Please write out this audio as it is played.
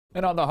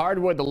And on the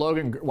hardwood, the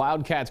Logan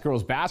Wildcats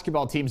girls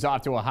basketball team's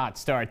off to a hot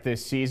start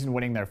this season,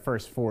 winning their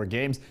first 4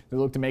 games. They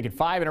look to make it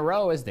 5 in a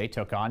row as they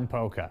took on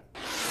Poca.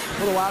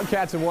 Well, the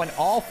Wildcats have won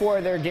all 4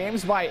 of their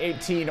games by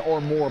 18 or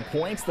more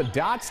points. The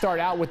Dots start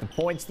out with the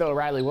points, though.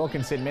 Riley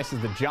Wilkinson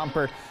misses the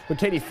jumper, but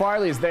Katie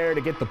Farley is there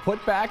to get the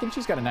putback, and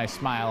she's got a nice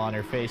smile on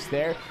her face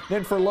there.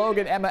 Then for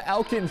Logan, Emma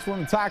Elkins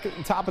from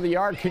the top of the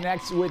arc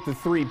connects with the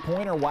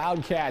 3-pointer.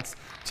 Wildcats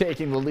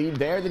taking the lead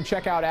there. Then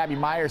check out Abby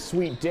Meyer's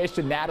sweet dish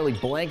to Natalie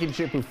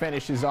Blankenship, who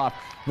finishes off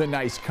the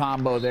nice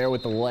combo there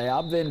with the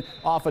layup. Then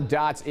off of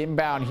Dots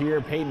inbound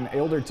here, Peyton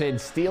Ilderton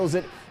steals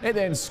it and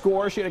then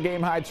scores. She had a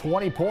game-high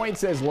 20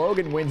 points as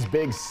Logan wins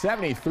big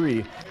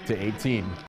 73-18.